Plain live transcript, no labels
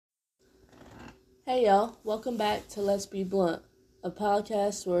Hey y'all, welcome back to Let's Be Blunt, a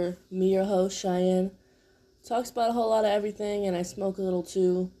podcast where me, your host, Cheyenne, talks about a whole lot of everything and I smoke a little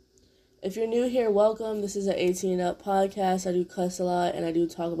too. If you're new here, welcome. This is an 18 up podcast. I do cuss a lot and I do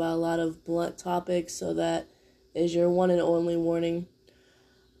talk about a lot of blunt topics, so that is your one and only warning.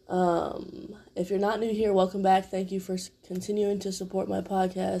 If you're not new here, welcome back. Thank you for continuing to support my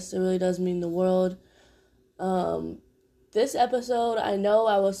podcast. It really does mean the world. This episode, I know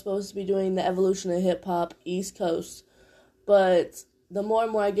I was supposed to be doing the evolution of hip-hop East Coast, but the more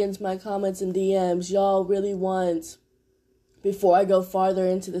and more I get into my comments and DMs, y'all really want, before I go farther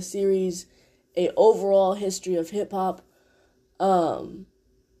into the series, a overall history of hip-hop.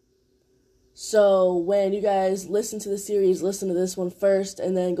 So when you guys listen to the series, listen to this one first,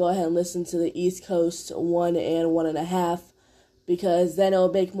 and then go ahead and listen to the East Coast 1 and 1.5, because then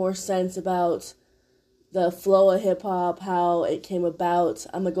it'll make more sense about the flow of hip-hop, how it came about.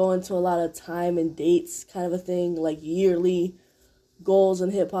 I'm going to go into a lot of time and dates kind of a thing, like yearly goals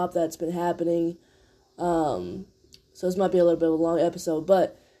in hip-hop that's been happening. So this might be a little bit of a long episode,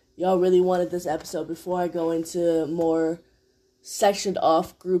 but y'all really wanted this episode before I go into more sectioned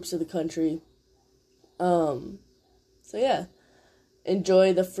off groups of the country. So yeah,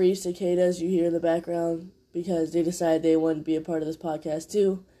 enjoy the free cicadas you hear in the background, because they decided they wanted to be a part of this podcast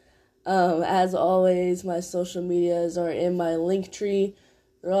too. As always, my social medias are in my link tree.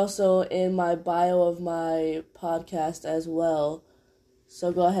 They're also in my bio of my podcast as well.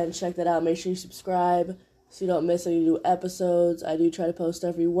 So go ahead and check that out. Make sure you subscribe so you don't miss any new episodes. I do try to post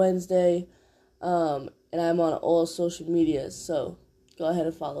every Wednesday. And I'm on all social medias, so go ahead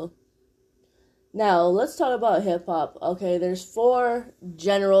and follow. Now, let's talk about hip-hop. Okay, there's 4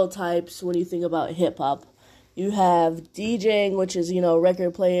 general types when you think about hip-hop. You have DJing, which is,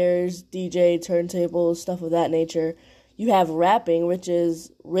 record players, DJ, turntables, stuff of that nature. You have rapping, which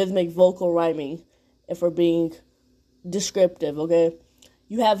is rhythmic vocal rhyming, if we're being descriptive, okay?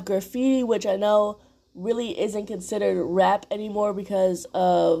 You have graffiti, which I know really isn't considered rap anymore because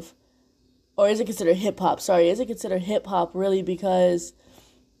of, or is it considered hip-hop? Sorry, is it considered hip-hop really because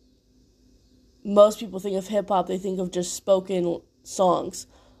most people think of hip-hop, they think of just spoken songs,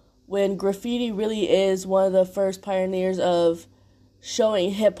 when graffiti really is one of the first pioneers of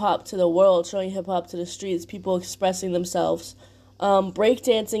showing hip-hop to the world, showing hip-hop to the streets, people expressing themselves.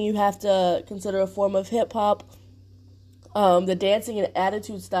 Breakdancing, you have to consider a form of hip-hop. The dancing and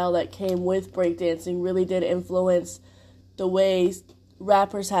attitude style that came with breakdancing really did influence the way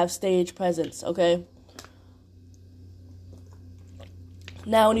rappers have stage presence, okay?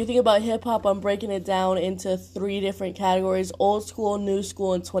 Now, when you think about hip-hop, I'm breaking it down into 3 different categories: old school, new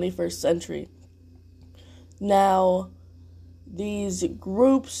school, and 21st century. Now, these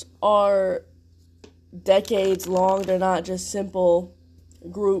groups are decades long. They're not just simple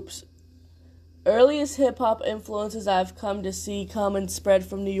groups. Earliest hip-hop influences I've come to see come and spread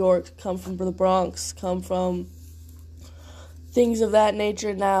from New York, come from the Bronx, come from things of that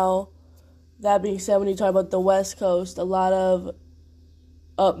nature. Now, that being said, when you talk about the West Coast, a lot of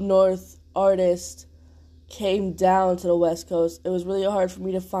up north artists came down to the West Coast. It was really hard for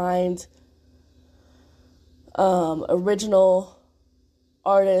me to find original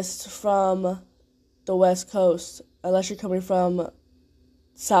artists from the West Coast, unless you're coming from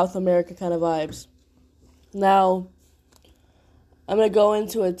South America kind of vibes. Now, I'm going to go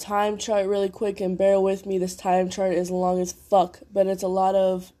into a time chart really quick, and bear with me, this time chart is long as fuck, but it's a lot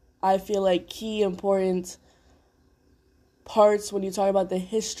of, I feel like, key important parts when you talk about the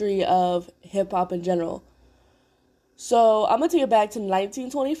history of hip-hop in general. So I'm going to take it back to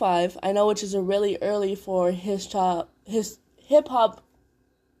 1925, I know, which is a really early for hip-hop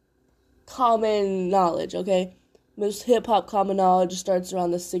common knowledge, okay? Most hip-hop common knowledge starts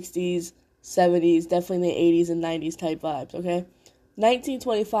around the 60s, 70s, definitely in the 80s and 90s type vibes, okay?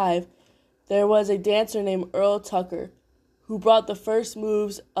 1925, there was a dancer named Earl Tucker who brought the first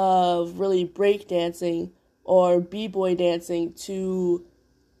moves of really breakdancing or b-boy dancing to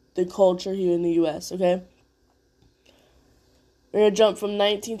the culture here in the U.S., okay? We're going to jump from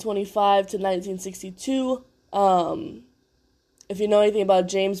 1925 to 1962. If you know anything about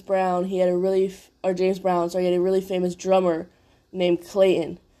James Brown, he had a really famous drummer named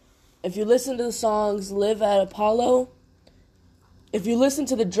Clayton. If you listen to the songs Live at Apollo, if you listen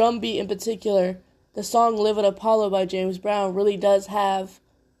to the drum beat in particular, the song Live at Apollo by James Brown really does have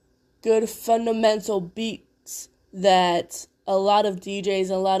good fundamental beats that a lot of DJs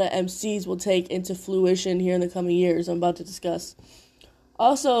and a lot of MCs will take into fruition here in the coming years, I'm about to discuss.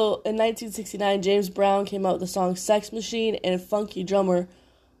 Also, in 1969, James Brown came out with the song Sex Machine and Funky Drummer.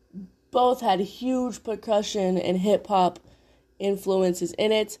 Both had huge percussion and hip-hop influences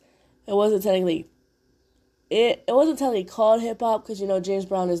in it. It wasn't technically it wasn't technically called hip hop because James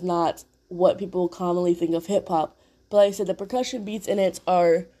Brown is not what people commonly think of hip hop. But like I said, the percussion beats in it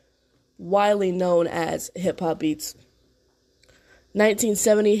are widely known as hip hop beats.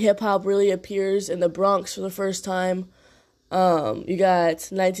 1970 hip hop really appears in the Bronx for the first time. You got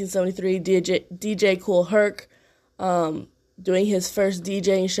 1973 DJ Kool Herc doing his first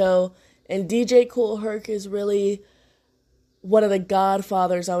DJing show, and DJ Kool Herc is really one of the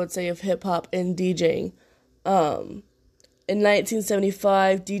godfathers, I would say, of hip hop and DJing. In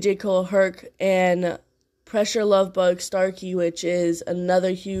 1975, DJ Kool Herc and Pressure Lovebug Starkey, which is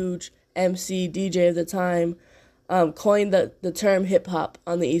another huge MC DJ of the time, coined the term hip hop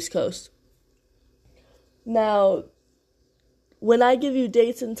on the East Coast. Now, when I give you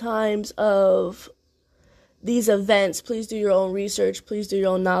dates and times of these events, please do your own research, please do your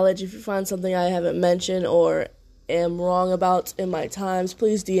own knowledge. If you find something I haven't mentioned or am wrong about in my times,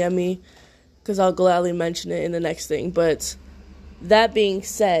 please DM me, because I'll gladly mention it in the next thing. But that being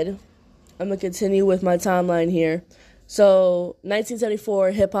said, I'm going to continue with my timeline here. So,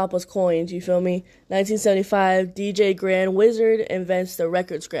 1974, hip-hop was coined, you feel me? 1975, DJ Grand Wizard invents the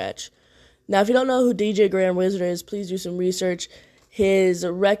record scratch. Now, if you don't know who DJ Grand Wizard is, please do some research. His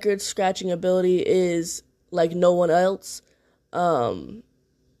record scratching ability is like no one else.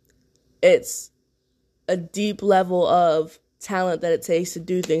 It's a deep level of talent that it takes to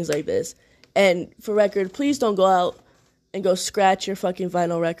do things like this. And for record, please don't go out and go scratch your fucking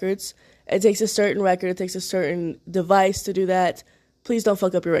vinyl records. It takes a certain record, it takes a certain device to do that. Please don't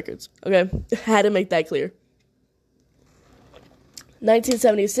fuck up your records, okay? Had to make that clear.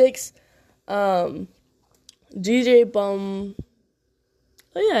 1976, DJ Bum...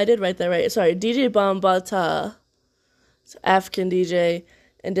 Oh yeah, I did write that right. Sorry, DJ Bambaataa, African DJ,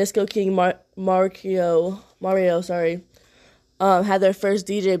 and Disco King Mario, had their first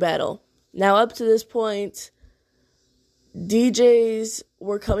DJ battle. Now, up to this point, DJs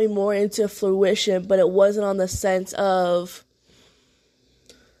were coming more into fruition, but it wasn't on the sense of,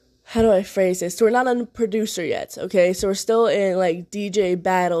 how do I phrase this? So we're not a producer yet, okay? So we're still in, like, DJ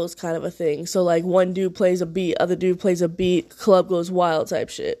battles kind of a thing. So, like, one dude plays a beat, other dude plays a beat, club goes wild type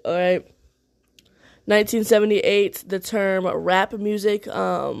shit, all right? 1978, the term rap music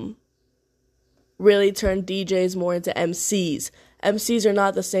really turned DJs more into MCs. MCs are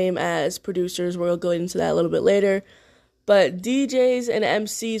not the same as producers. We'll go into that a little bit later. But DJs and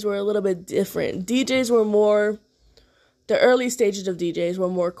MCs were a little bit different. DJs were more... The early stages of DJs were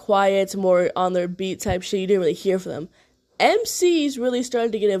more quiet, more on their beat type shit. You didn't really hear from them. MCs really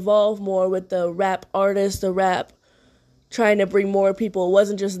started to get involved more with the rap artists, the rap, trying to bring more people. It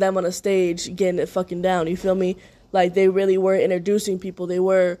wasn't just them on a stage getting it fucking down, you feel me? Like, they really were introducing people. They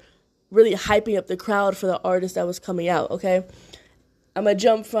were really hyping up the crowd for the artist that was coming out, okay? I'm going to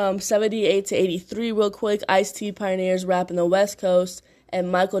jump from 78 to 83 real quick. Ice-T pioneers rap in the West Coast,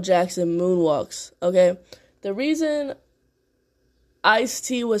 and Michael Jackson moonwalks, okay? The reason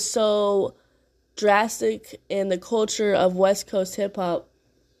Ice-T was so drastic in the culture of West Coast hip-hop,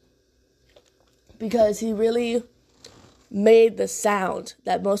 because he really made the sound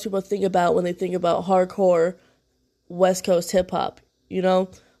that most people think about when they think about hardcore West Coast hip-hop, you know?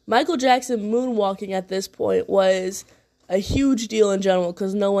 Michael Jackson moonwalking at this point was a huge deal in general,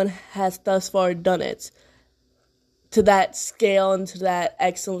 because no one has thus far done it to that scale and to that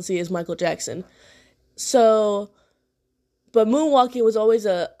excellency as Michael Jackson. So... But moonwalking was always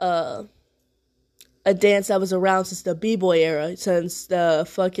a dance that was around since the b-boy era, since the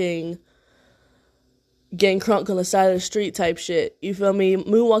fucking getting crunk on the side of the street type shit. You feel me?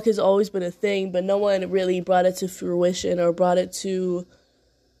 Moonwalk has always been a thing, but no one really brought it to fruition or brought it to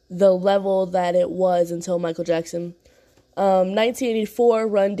the level that it was until Michael Jackson. 1984,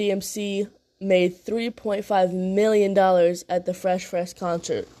 Run DMC made $3.5 million at the Fresh Fresh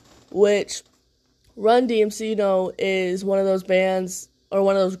concert, which... Run DMC, you know, is one of those bands or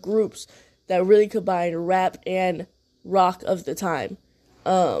one of those groups that really combined rap and rock of the time.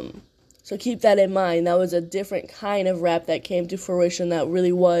 So keep that in mind. That was a different kind of rap that came to fruition that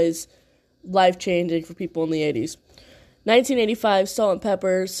really was life-changing for people in the 80s. 1985,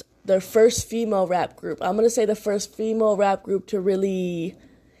 Salt-N-Pepa's, their first female rap group. I'm going to say the first female rap group to really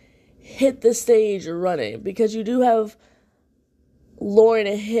hit the stage running, because you do have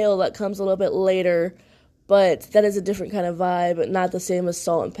Lauryn Hill that comes a little bit later, but that is a different kind of vibe, but not the same as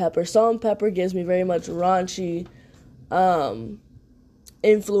Salt-N-Pepa. Salt-N-Pepa gives me very much raunchy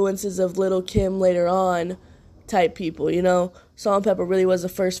influences of Lil' Kim later on type people, you know? Salt-N-Pepa really was the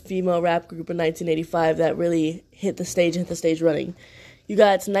first female rap group in 1985 that really hit the stage running. You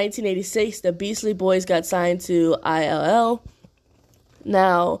got 1986, the Beastie Boys got signed to ILL.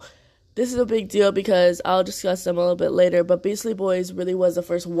 Now, this is a big deal because I'll discuss them a little bit later, but Beastie Boys really was the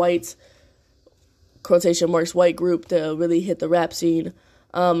first white, quotation marks, white group to really hit the rap scene.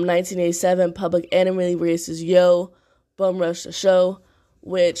 1987, Public Enemy releases Yo, Bum Rush the Show,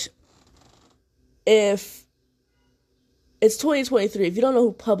 which, if it's 2023, if you don't know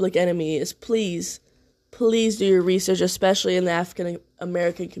who Public Enemy is, please do your research, especially in the African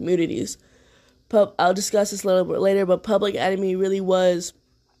American communities. I'll discuss this a little bit later, but Public Enemy really was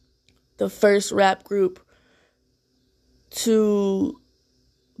the first rap group to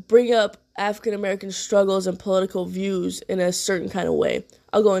bring up African American struggles and political views in a certain kind of way.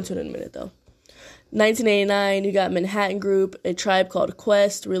 I'll go into it in a minute, though. 1989, you got Manhattan Group, A Tribe Called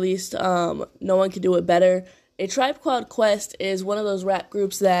Quest, released No One Can Do It Better. A Tribe Called Quest is one of those rap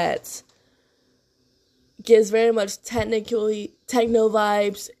groups that gives very much techno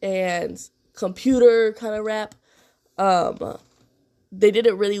vibes and computer kind of rap. They did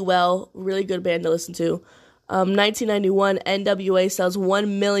it really well. Really good band to listen to. 1991, NWA sells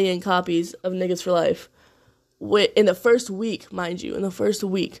 1 million copies of Niggas for Life. In the first week, mind you,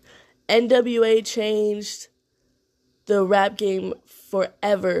 NWA changed the rap game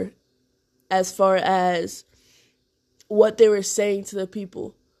forever as far as what they were saying to the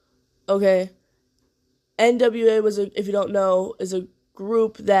people. Okay? NWA was, if you don't know, is a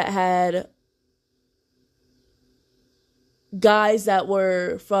group that had guys that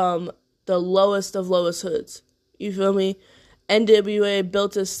were from the lowest of lowest hoods. You feel me? NWA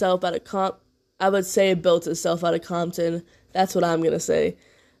built itself out of Compton. That's what I'm going to say.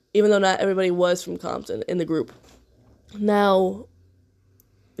 Even though not everybody was from Compton in the group. Now,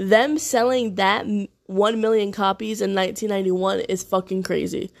 them selling that 1 million copies in 1991 is fucking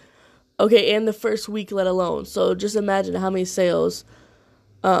crazy. Okay, and the first week let alone. So just imagine how many sales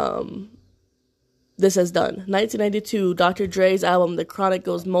this has done. 1992, Dr. Dre's album The Chronic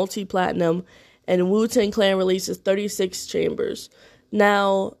goes multi-platinum, and Wu-Tang Clan releases 36 Chambers.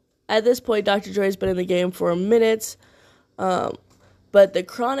 Now, at this point, Dr. Dre's been in the game for a minute, but The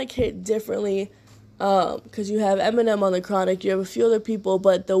Chronic hit differently because you have Eminem on The Chronic, you have a few other people,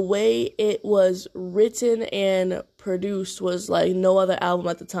 but the way it was written and produced was like no other album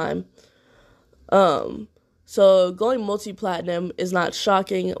at the time. So going multi-platinum is not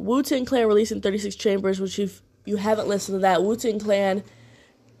shocking. Wu-Tang Clan releasing 36 Chambers, which if you haven't listened to that, Wu-Tang Clan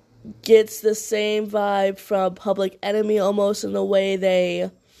gets the same vibe from Public Enemy almost in the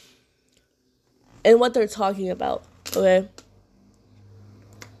way and what they're talking about, okay?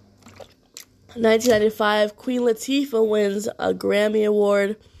 1995, Queen Latifah wins a Grammy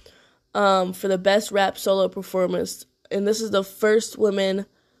Award for the Best Rap Solo Performance. And this is the first woman,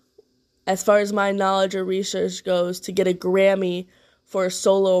 as far as my knowledge or research goes, to get a Grammy for a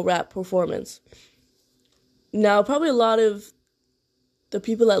solo rap performance. Now, probably a lot of the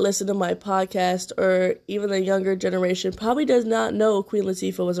people that listen to my podcast, or even the younger generation, probably does not know Queen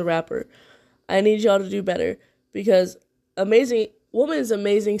Latifah was a rapper. I need y'all to do better, because woman is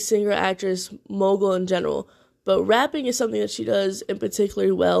amazing singer, actress, mogul in general, but rapping is something that she does in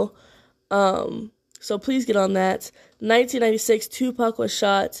particularly well. So please get on that. 1996, Tupac was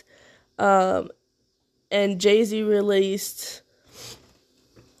shot, and Jay-Z released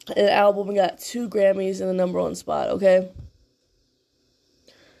an album and got 2 Grammys in the number 1 spot, okay?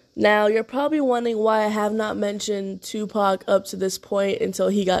 Now, you're probably wondering why I have not mentioned Tupac up to this point until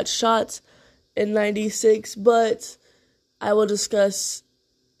he got shot in 96, but I will discuss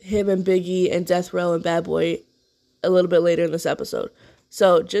him and Biggie and Death Row and Bad Boy a little bit later in this episode.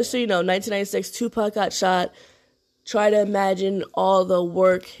 So, just so you know, 1996, Tupac got shot. Try to imagine all the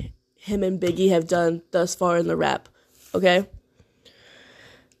work him and Biggie have done thus far in the rap, okay?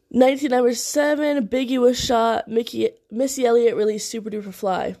 1997, Biggie was shot. Missy Elliott released Super Duper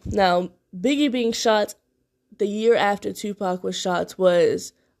Fly. Now, Biggie being shot the year after Tupac was shot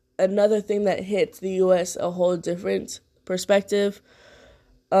was another thing that hit the U.S. a whole different perspective.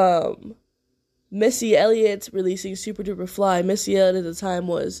 Missy Elliott releasing Super Duper Fly. Missy Elliott at the time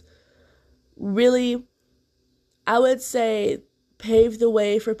was really, I would say, paved the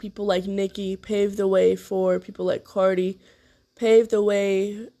way for people like Nicki, paved the way for people like Cardi, paved the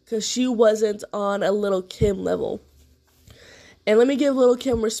way because she wasn't on a Lil' Kim level. And let me give Lil'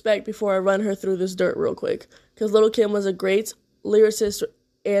 Kim respect before I run her through this dirt real quick, because Lil' Kim was a great lyricist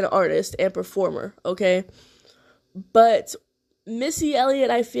and artist and performer, okay? But Missy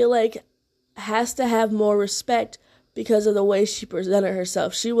Elliott, I feel like, has to have more respect because of the way she presented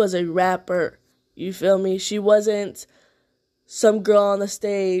herself. She was a rapper, you feel me? She wasn't some girl on the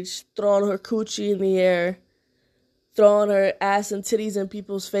stage throwing her coochie in the air, throwing her ass and titties in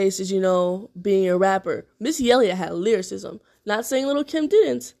people's faces, being a rapper. Missy Elliott had lyricism. Not saying Lil' Kim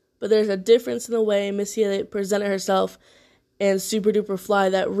didn't, but there's a difference in the way Missy Elliott presented herself and Super Duper Fly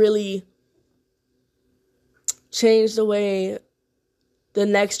that really changed the way the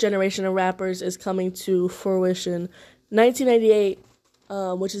next generation of rappers is coming to fruition. 1998,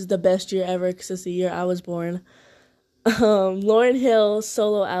 which is the best year ever because it's the year I was born. Lauryn Hill's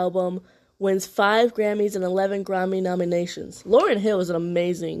solo album wins 5 Grammys and 11 Grammy nominations. Lauryn Hill is an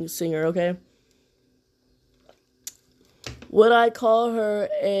amazing singer, okay? Would I call her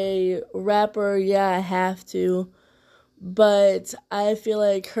a rapper? Yeah, I have to. But I feel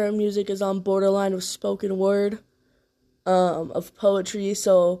like her music is on borderline of spoken word, of poetry.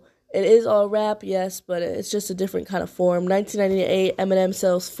 So it is all rap, yes, but it's just a different kind of form. 1998, Eminem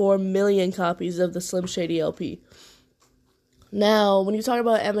sells 4 million copies of the Slim Shady LP. Now, when you talk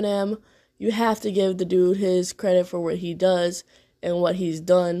about Eminem, you have to give the dude his credit for what he does and what he's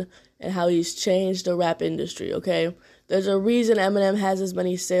done and how he's changed the rap industry, okay? There's a reason Eminem has as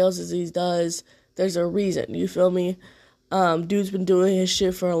many sales as he does. There's a reason, you feel me? Dude's been doing his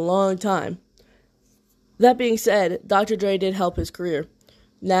shit for a long time. That being said, Dr. Dre did help his career.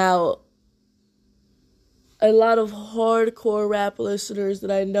 Now, a lot of hardcore rap listeners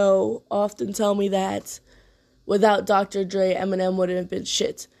that I know often tell me that without Dr. Dre, Eminem wouldn't have been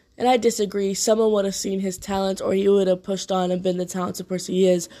shit. And I disagree. Someone would have seen his talent, or he would have pushed on and been the talented person he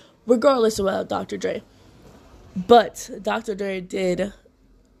is, regardless of without Dr. Dre. But Dr. Dre did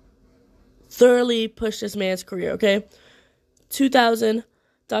thoroughly push this man's career, okay? 2000,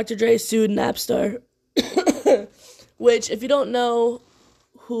 Dr. Dre sued Napstar, which, if you don't know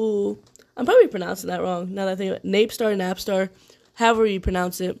who, I'm probably pronouncing that wrong, now that I think of it, Napstar, however you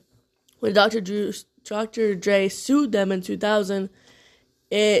pronounce it, when Dr. Dre sued them in 2000,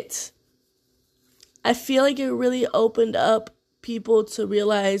 I feel like it really opened up people to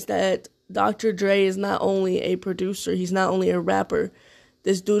realize that Dr. Dre is not only a producer, he's not only a rapper.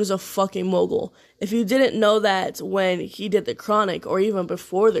 This dude is a fucking mogul. If you didn't know that when he did The Chronic, or even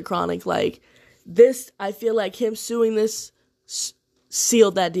before The Chronic, like, this, I feel like him suing this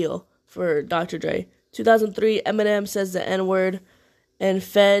sealed that deal for Dr. Dre. 2003, Eminem says the N-word, and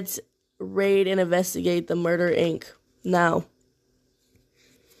feds raid and investigate the Murder, Inc. Now,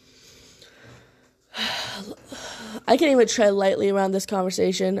 I can't even tread lightly around this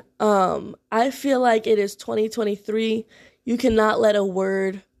conversation. I feel like it is 2023. You cannot let a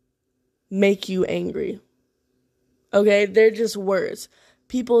word make you angry. Okay? They're just words.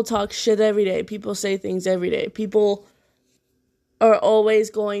 People talk shit every day. People say things every day. People are always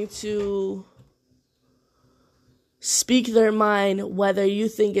going to speak their mind whether you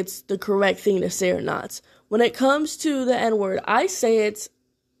think it's the correct thing to say or not. When it comes to the N-word, I say it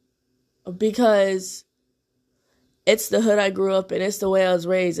because it's the hood I grew up in. It's the way I was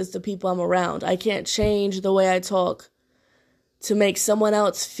raised. It's the people I'm around. I can't change the way I talk to make someone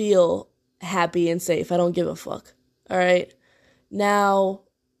else feel happy and safe. I don't give a fuck. All right? Now,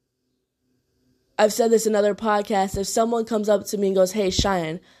 I've said this in other podcasts. If someone comes up to me and goes, "Hey,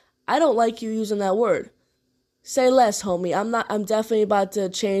 Cheyenne, I don't like you using that word," say less, homie. I'm definitely about to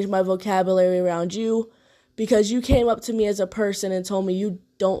change my vocabulary around you because you came up to me as a person and told me you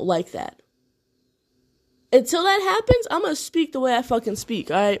don't like that. Until that happens, I'm going to speak the way I fucking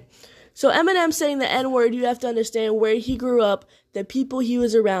speak, all right? So Eminem saying the N-word, you have to understand where he grew up, the people he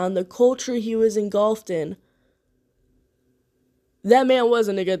was around, the culture he was engulfed in. That man was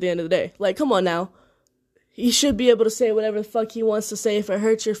a nigga at the end of the day. Like, come on now. He should be able to say whatever the fuck he wants to say. If it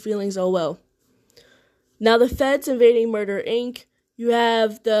hurts your feelings, oh well. Now, the feds invading Murder, Inc., you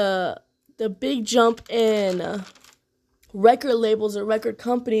have the big jump in record labels or record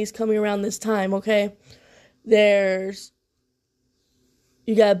companies coming around this time, okay? You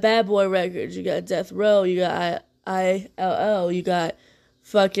got Bad Boy Records, you got Death Row, you got ILL, you got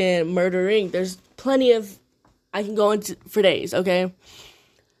fucking Murder, Inc. There's plenty of, I can go into for days, okay?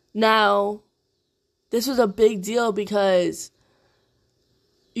 Now, this was a big deal because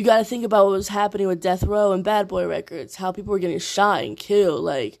you got to think about what was happening with Death Row and Bad Boy Records, how people were getting shot and killed,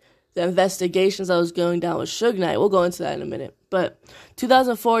 like the investigations that was going down with Suge Knight. We'll go into that in a minute. But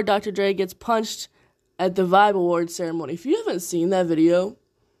 2004, Dr. Dre gets punched at the Vibe Awards ceremony. If you haven't seen that video,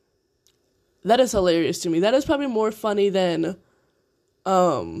 that is hilarious to me. That is probably more funny than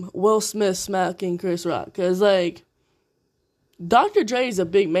Will Smith smacking Chris Rock. Because, like, Dr. Dre is a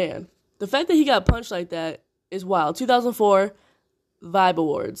big man. The fact that he got punched like that is wild. 2004, Vibe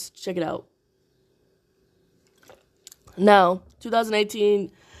Awards. Check it out. Now,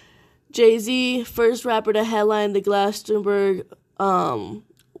 2018, Jay-Z, first rapper to headline the Glastonbury,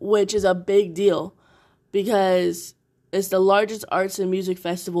 which is a big deal because it's the largest arts and music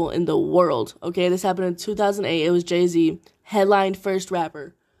festival in the world. Okay, this happened in 2008. It was Jay-Z, headlined first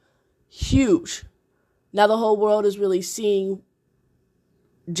rapper. huge. Now the whole world is really seeing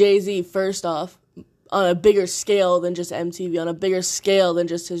Jay-Z, first off, on a bigger scale than just MTV, on a bigger scale than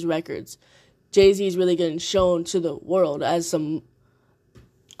just his records. Jay-Z is really getting shown to the world as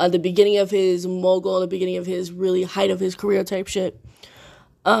at the beginning of his mogul, the beginning of his really height of his career type shit.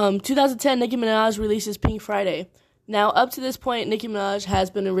 2010, Nicki Minaj releases Pink Friday. Now, up to this point, Nicki Minaj has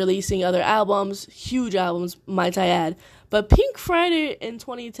been releasing other albums, huge albums, might I add. But Pink Friday in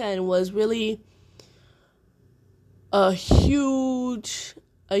 2010 was really a huge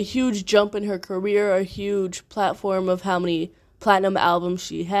jump in her career, a huge platform of how many platinum albums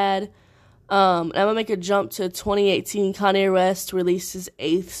she had. I'm going to make a jump to 2018. Kanye West released his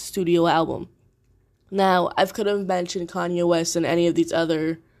 8th studio album. Now, I could have mentioned Kanye West in any of these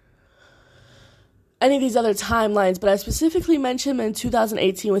other timelines, but I specifically mentioned him in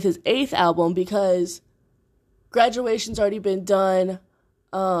 2018 with his 8th album because graduation's already been done.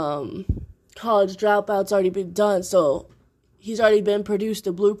 College dropout's already been done, so he's already been produced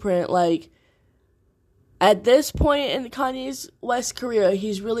a blueprint. Like, at this point in Kanye's West career,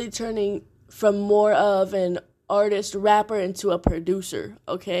 he's really turning from more of an artist, rapper, into a producer,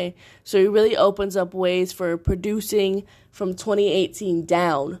 okay? So he really opens up ways for producing from 2018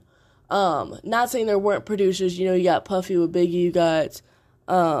 down. Not saying there weren't producers, you got Puffy with Biggie, you got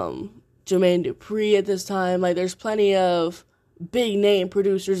Jermaine Dupri at this time. Like, there's plenty of big name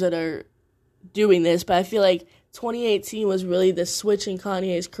producers that are doing this, but I feel like 2018 was really the switch in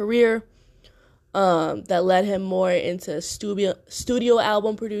Kanye's career that led him more into studio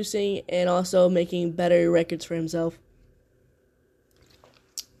album producing and also making better records for himself.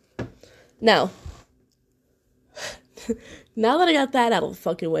 Now that I got that out of the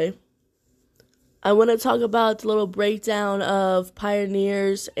fucking way, I want to talk about the little breakdown of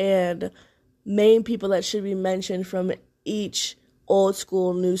pioneers and main people that should be mentioned from each old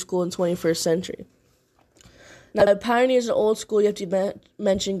school, new school, and 21st century. Now, the pioneers of old school, you have to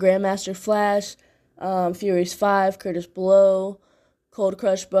mention Grandmaster Flash, Furious 5, Curtis Blow, Cold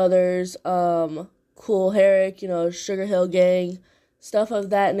Crush Brothers, Cool Herc, Sugar Hill Gang, stuff of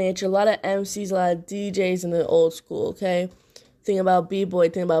that nature. A lot of MCs, a lot of DJs in the old school, okay? Think about B-boy,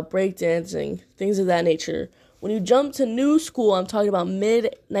 think about breakdancing, things of that nature. When you jump to new school, I'm talking about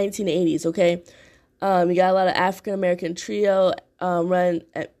mid-1980s, okay? You got a lot of African-American trio run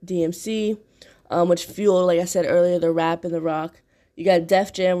at DMC, which fueled, like I said earlier, the rap and the rock. You got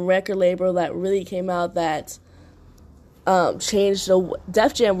Def Jam record label that really came out that changed.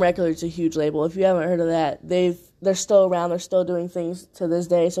 Def Jam Records is a huge label. If you haven't heard of that, they're still around. They're still doing things to this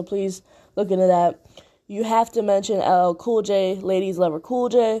day. So please look into that. You have to mention LL Cool J, Ladies Lover Cool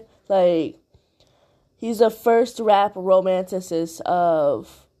J. Like, he's the first rap romanticist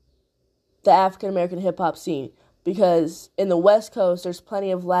of the African American hip hop scene, because in the West Coast there's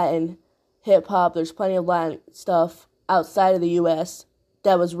plenty of Latin hip hop. There's plenty of Latin stuff outside of the U.S.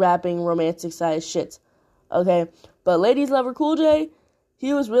 that was rapping romantic-sized shit, okay? But Ladies Lover Cool J,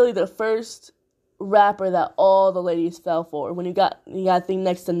 he was really the first rapper that all the ladies fell for. When you got to think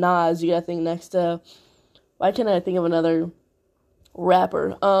next to Nas, you got to think next to, why can't I think of another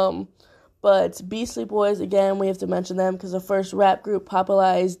rapper? But Beastie Boys, again, we have to mention them because the first rap group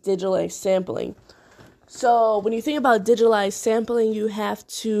popularized digitalized sampling. So when you think about digitalized sampling, you have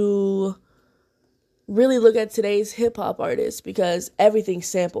to really look at today's hip-hop artists, because everything's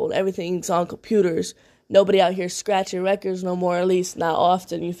sampled. Everything's on computers. Nobody out here scratching records no more, at least not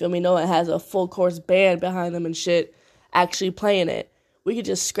often, you feel me? No one has a full-course band behind them and shit actually playing it. We could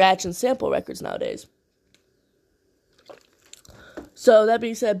just scratch and sample records nowadays. So that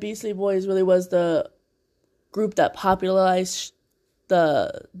being said, Beastie Boys really was the group that popularized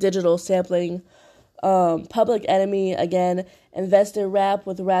the digital sampling. Public Enemy, again, invested rap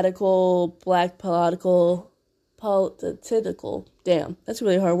with radical black political, damn, that's a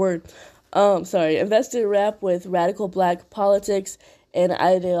really hard word. Invested rap with radical black politics and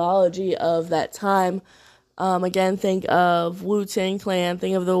ideology of that time. Again, think of Wu-Tang Clan,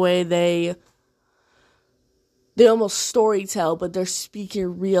 think of the way they almost storytell, but they're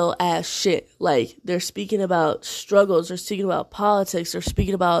speaking real ass shit. Like, they're speaking about struggles, they're speaking about politics, they're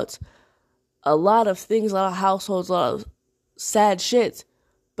speaking about a lot of things, a lot of households, a lot of sad shit,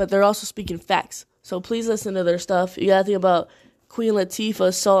 but they're also speaking facts. So please listen to their stuff. You gotta think about Queen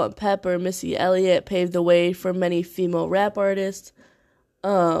Latifah, Salt and Pepper, Missy Elliott paved the way for many female rap artists.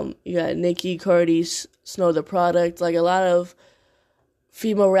 You got Nicki, Cardi, Snow the Product. Like, a lot of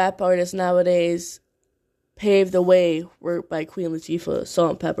female rap artists nowadays paved the way work by Queen Latifah, Salt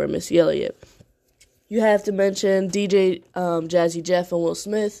and Pepper, Missy Elliott. You have to mention DJ Jazzy Jeff and Will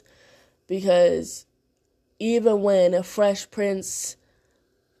Smith, because even when Fresh Prince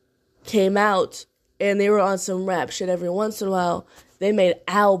came out and they were on some rap shit every once in a while, they made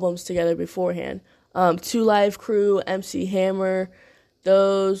albums together beforehand. 2 Live Crew, MC Hammer,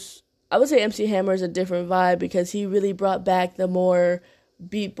 those, I would say MC Hammer is a different vibe because he really brought back the more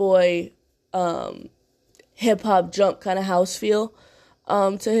beat boy, hip-hop jump kind of house feel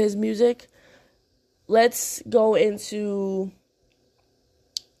to his music. Let's go into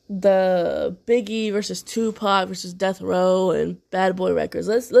the Biggie versus Tupac versus Death Row and Bad Boy Records.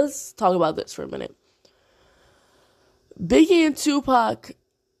 Let's talk about this for a minute. Biggie and Tupac,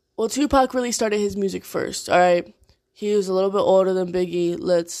 well, Tupac really started his music first, all right? He was a little bit older than Biggie.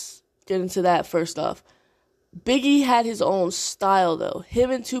 Let's get into that first off. Biggie had his own style, though.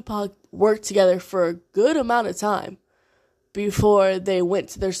 Him and Tupac worked together for a good amount of time before they went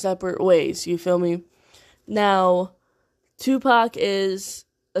to their separate ways, you feel me? Now, Tupac is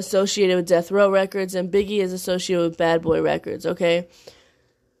associated with Death Row Records, and Biggie is associated with Bad Boy Records, okay?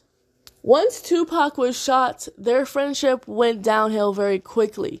 Once Tupac was shot, their friendship went downhill very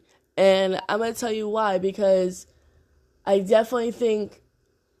quickly. And I'm going to tell you why, because I definitely think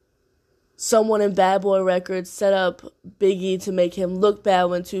someone in Bad Boy Records set up Biggie to make him look bad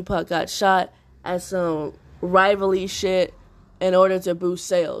when Tupac got shot as some rivalry shit in order to boost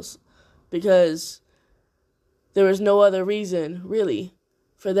sales. Because there was no other reason, really,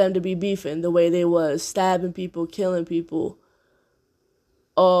 for them to be beefing the way they was, stabbing people, killing people,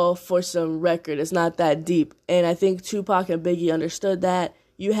 all for some record. It's not that deep. And I think Tupac and Biggie understood that.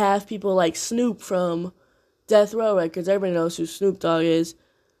 You have people like Snoop from Death Row Records. Everybody knows who Snoop Dogg is.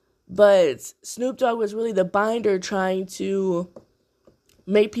 But Snoop Dogg was really the binder trying to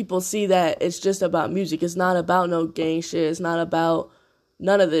make people see that it's just about music. It's not about no gang shit. It's not about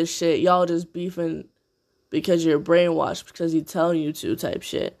none of this shit. Y'all just beefing because you're brainwashed, because he's telling you to type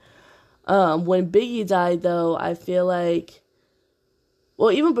shit. When Biggie died, though, I feel like,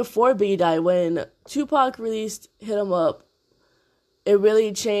 well, even before Biggie died, when Tupac released Hit 'Em Up, it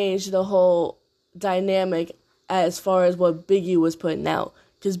really changed the whole dynamic as far as what Biggie was putting out.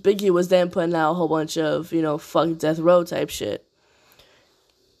 Because Biggie was then putting out a whole bunch of, fuck Death Row type shit.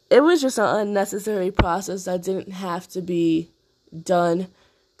 It was just an unnecessary process that didn't have to be done.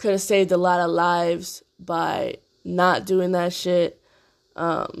 Could have saved a lot of lives by not doing that shit.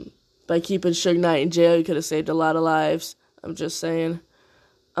 By keeping Suge Knight in jail, you could have saved a lot of lives. I'm just saying.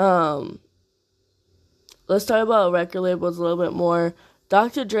 Let's talk about record labels a little bit more.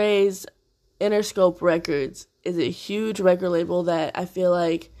 Dr. Dre's Interscope Records is a huge record label that I feel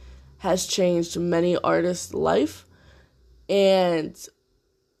like has changed many artists' life. And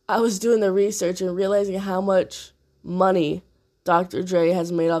I was doing the research and realizing how much money Dr. Dre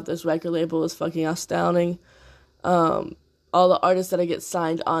has made off this record label is fucking astounding. All the artists that get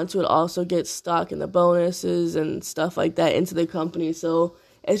signed onto it also get stock in the bonuses and stuff like that into the company. So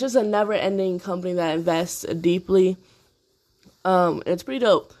it's just a never-ending company that invests deeply. It's pretty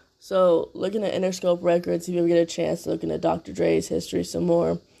dope. So looking at Interscope Records, if you ever get a chance to look into Dr. Dre's history some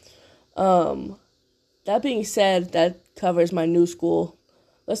more. That being said, that covers my new school.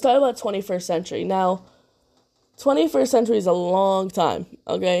 Let's talk about 21st century. Now, 21st century is a long time,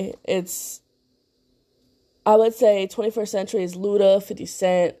 okay? I would say 21st century is Luda, 50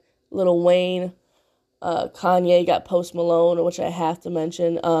 Cent, Lil Wayne, Kanye got Post Malone, which I have to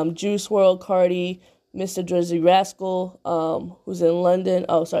mention, Juice WRLD, Cardi, Mr. Drizzy Rascal, who's in London.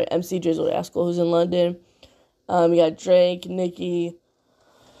 Oh, sorry, MC Drizzy Rascal, who's in London. You got Drake, Nicki.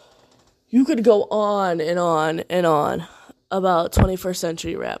 You could go on and on and on about 21st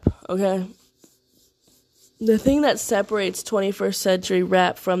century rap, okay? The thing that separates 21st century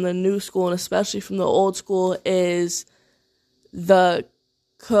rap from the new school, and especially from the old school, is the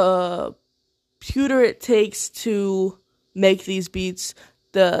computer it takes to make these beats,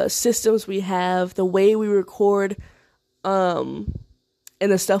 the systems we have, the way we record, and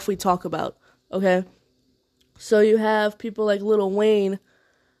the stuff we talk about, okay? So you have people like Lil Wayne,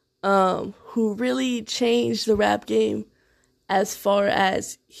 who really changed the rap game as far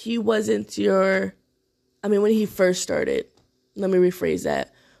as he wasn't when he first started, let me rephrase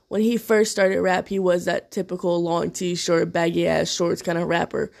that. When he first started rap, he was that typical long t-shirt, baggy-ass shorts kind of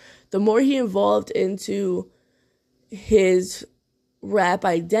rapper. The more he evolved into his rap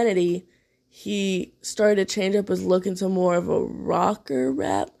identity, he started to change up his look into more of a rocker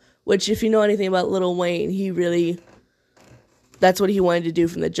rap, which if you know anything about Lil Wayne, that's what he wanted to do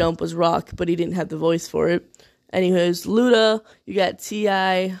from the jump was rock, but he didn't have the voice for it. Anyways, Luda, you got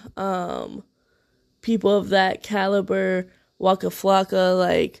T.I., people of that caliber, Waka Flocka,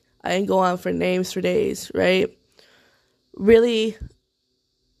 like, I ain't go on for names for days, right? Really,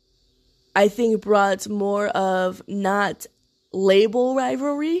 I think brought more of not label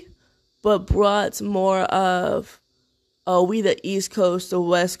rivalry, but brought more of, oh, we the East Coast, the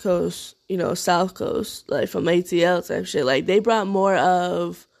West Coast, South Coast, like from ATL type shit. Like, they brought more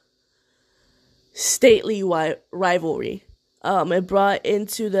of stately rivalry. It brought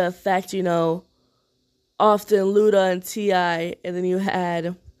into the fact, often Luda and T.I., and then you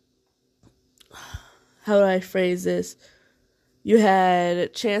had, how do I phrase this? You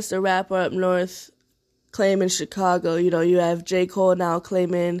had Chance the Rapper up north claiming Chicago. You have J. Cole now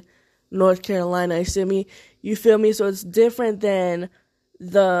claiming North Carolina. You feel me? So it's different than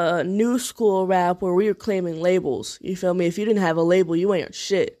the new school rap where we were claiming labels. You feel me? If you didn't have a label, you ain't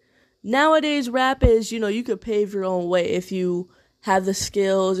shit. Nowadays, rap is, you could pave your own way if you have the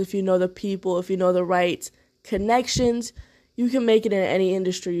skills, if you know the people, if you know the right connections. You can make it in any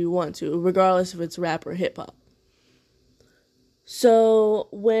industry you want to, regardless if it's rap or hip-hop. So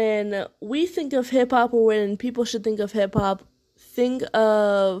when we think of hip-hop, or when people should think of hip-hop, think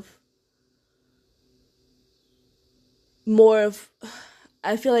of more of,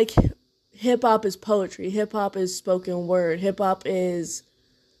 I feel like hip-hop is poetry. Hip-hop is spoken word. Hip-hop is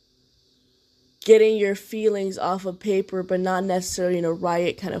getting your feelings off of paper, but not necessarily in a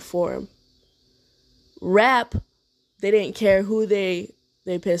riot kind of form. Rap, they didn't care who they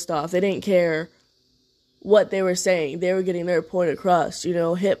pissed off. They didn't care what they were saying. They were getting their point across.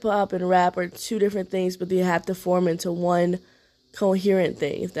 Hip-hop and rap are two different things, but they have to form into one coherent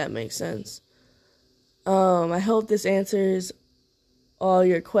thing, if that makes sense. I hope this answers all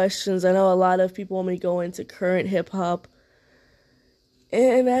your questions. I know a lot of people want me to go into current hip-hop,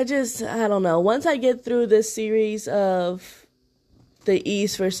 and I don't know. Once I get through this series of the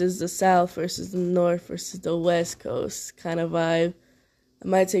East versus the South versus the North versus the West Coast kind of vibe, I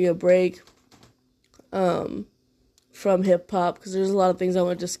might take a break from hip-hop, because there's a lot of things I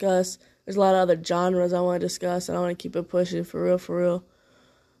want to discuss. There's a lot of other genres I want to discuss, and I want to keep it pushing for real.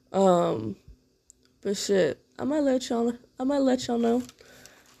 But shit, I might let y'all know.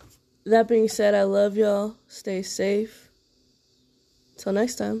 That being said, I love y'all. Stay safe. Till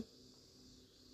next time.